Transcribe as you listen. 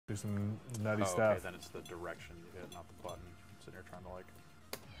do some nutty stuff. Okay, then it's the direction you hit, not the button. Sitting there trying to like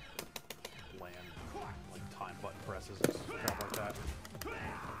land like time button presses and stuff like that.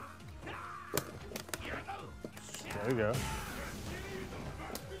 There you go.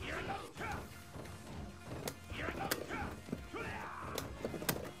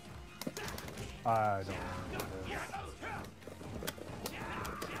 I don't know.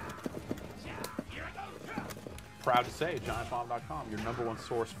 Proud to say, giantbomb.com, your #1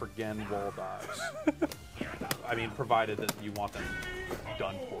 source for Gen wall dives. I mean, provided that you want them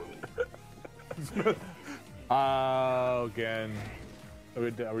done poorly. Gen. Are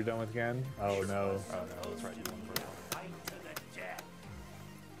we done with Gen? Oh no. Oh no, that's right. You won the first one.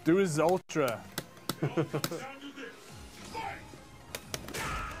 Do his ultra.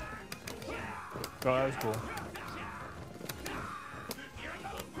 Oh, that was cool.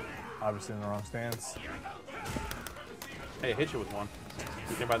 Obviously in the wrong stance. Hey, I hit you with one.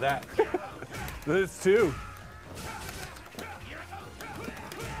 You think about that? There's two.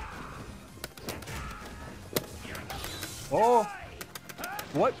 Oh!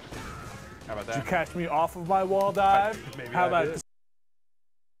 What? How about that? Did you catch me off of my wall dive? Maybe How about did.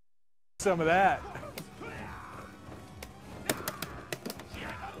 some of that?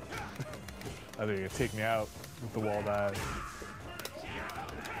 I think you're gonna take me out with the wall dive.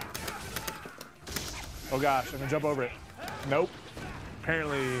 Oh gosh, I'm gonna jump over it. Nope.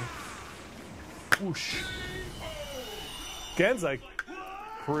 Apparently, whoosh. Gen's like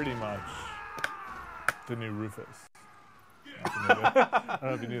pretty much the new Rufus. I don't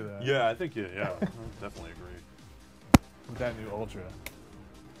know if you knew that. Yeah, I think yeah, I definitely agree. With that new ultra.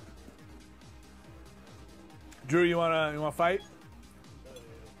 Drew, you wanna fight?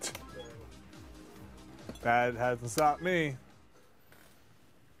 That hasn't stopped me.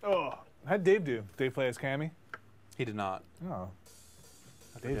 Oh, how'd Dave do? Dave play as Cammy? He did not. Oh.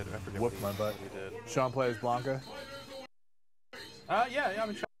 I forget Whooped my butt. He did. Sean plays Blanca? Yeah, I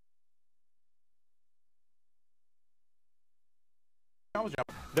mean, Sean was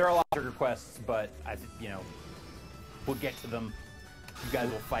jumping. There are a lot of requests, but we'll get to them. You guys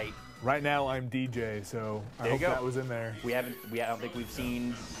will fight. Right now I'm DJ, so I hope that was in there. I don't think we've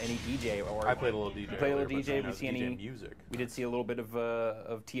seen any DJ or. I played a little DJ. You played a little DJ. We see any music. We did see a little bit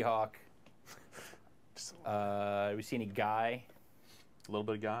of t.hawk. We see any Guy. A little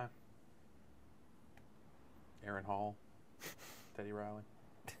bit of Guy. Aaron Hall. Teddy Riley.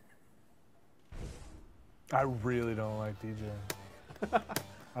 I really don't like DJ. I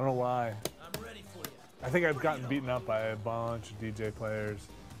don't know why. I'm ready for you. I think I've gotten beaten up by a bunch of DJ players.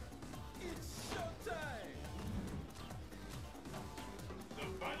 It's showtime. The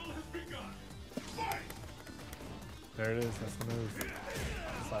battle has begun. Fight. There it is. That's the move.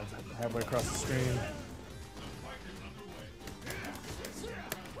 Slides halfway across the screen.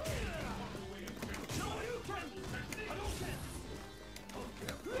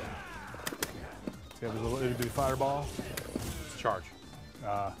 See how the little itty bitty fireball? Charge.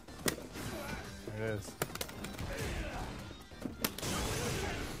 There it is.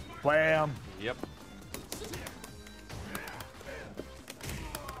 Blam! Yep.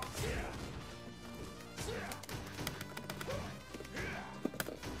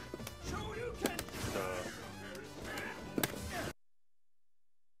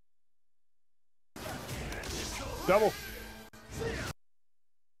 Double!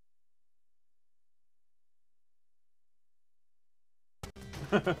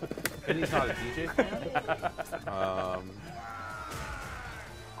 And he's not a DJ fan?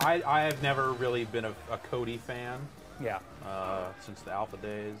 I have never really been a Cody fan. Yeah. Since the Alpha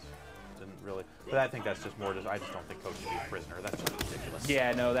days. Didn't really. But I think that's just more just, I just don't think Cody should be a prisoner. That's just ridiculous.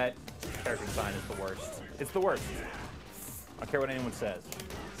 Yeah, no, that character design is the worst. It's the worst. I don't care what anyone says.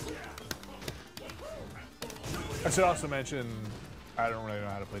 I should also mention, I don't really know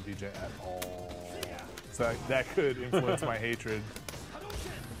how to play DJ at all. So that could influence my hatred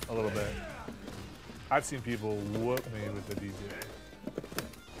a little bit. I've seen people whoop me with the DJ.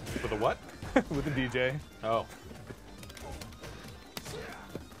 With a what? With the DJ. Oh.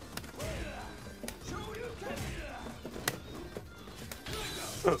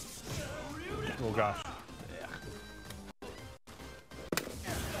 Oh gosh.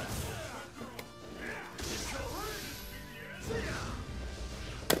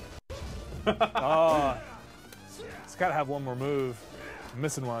 Oh, it's got to have one more move. I'm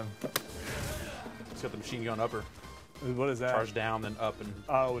missing one. It's got the machine gun upper. What is that? Charge down, then up and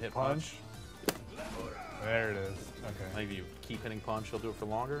with hit punch? There it is. Okay. Maybe you keep hitting punch, he'll do it for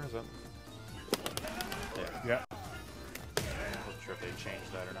longer. Is that? Yeah. I wasn't sure if they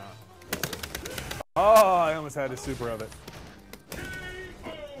changed that or not. Oh, I almost had a super of it.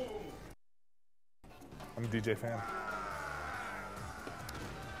 I'm a DJ fan.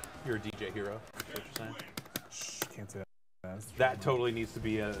 You're a DJ hero. Is what you're saying? Shh, can't say that. That totally needs to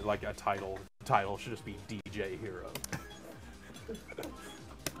be a title. The title should just be DJ hero.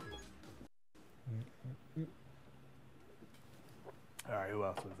 All right, who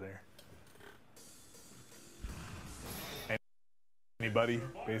else was there? Anybody,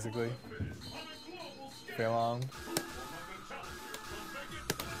 basically. Fei Long.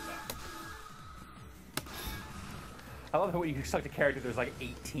 I love how when you select a character, there's like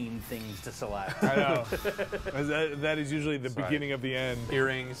 18 things to select. I know. that is usually the beginning of the end.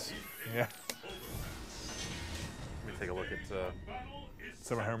 Earrings. Yeah. Let me take a look at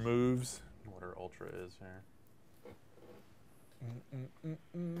Some of her moves. what her ultra is here.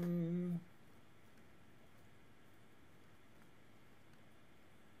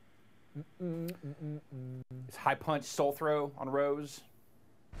 It's high punch, soul throw on Rose.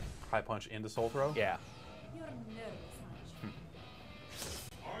 High punch into soul throw? Yeah. You're nervous, aren't you?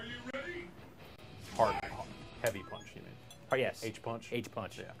 Are you ready? Hard, heavy punch, you mean? Oh, yes. H punch? H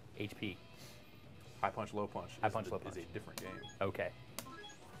punch. Yeah. HP. High punch, low punch. High punch, low punch. Is a different game. Okay.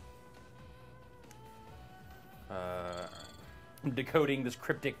 Uh, I'm decoding this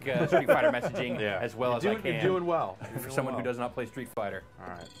cryptic Street Fighter messaging as well as I can. You're doing well. For someone who does not play Street Fighter. All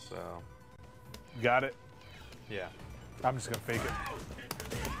right, so Got it. yeah. I'm just gonna fake it.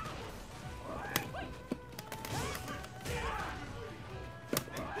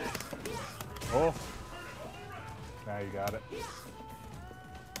 Oh. Now you got it.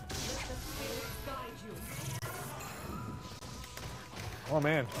 Oh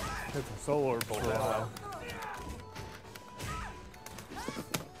man, hit some soul orbs for a while.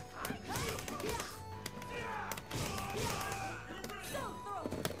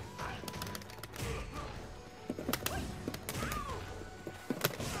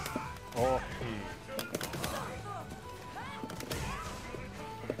 Oh.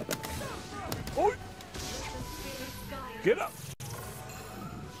 Oh. Get up.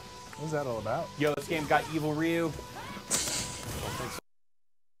 What's that all about? Yo, this game got Evil Ryu.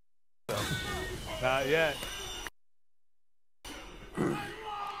 Not yet.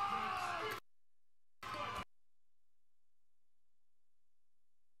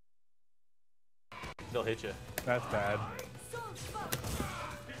 They'll hit you. That's bad.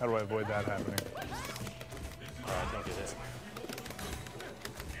 How do I avoid that happening? Don't get hit.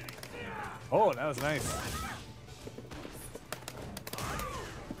 Oh, that was nice.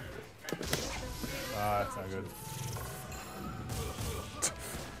 Ah, that's not good.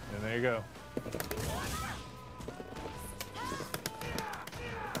 And there you go.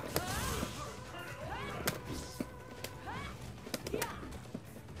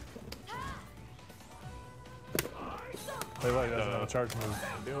 Play like doesn't have a charge move.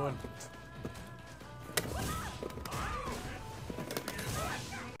 Doing.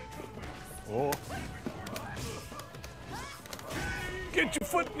 Oh. Get your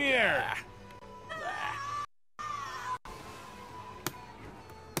foot in the air.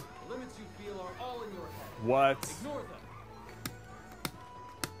 The limits you feel are all in your head. What? Ignore them.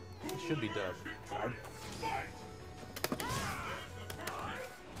 It should be done.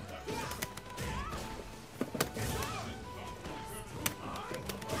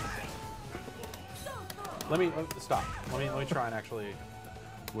 Let me stop. Let me try and actually.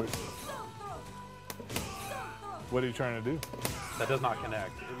 What are you trying to do? That does not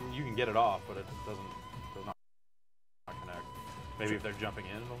connect. You can get it off, but it does not connect. Maybe if they're jumping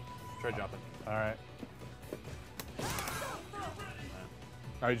in, try jumping. All right.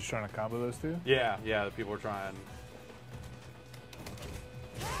 Are you just trying to combo those two? Yeah, yeah. The people are trying.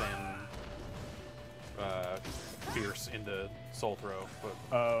 Saying fierce into soul throw, but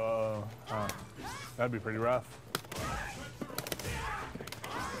that'd be pretty rough.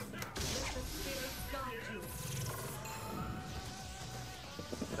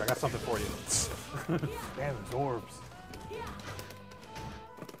 I got something for you. Damn, those orbs.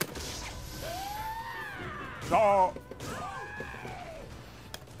 Oh!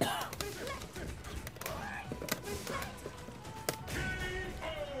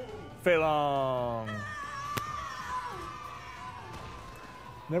 Fei Long.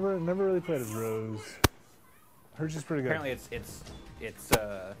 Never really played as Rose. Hers is pretty good. Apparently, it's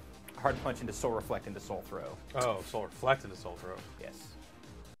hard punch into soul reflect into soul throw. Oh, soul reflect into soul throw. Yes.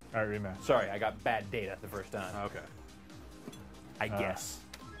 All right, rematch. Sorry, I got bad data the first time. Okay. I guess.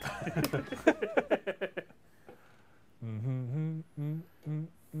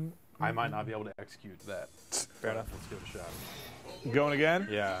 I might not be able to execute that. Fair enough. Let's give it a shot. Going again?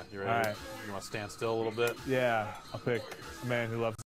 Yeah, you ready? All right. You want to stand still a little bit? Yeah, I'll pick a man who loves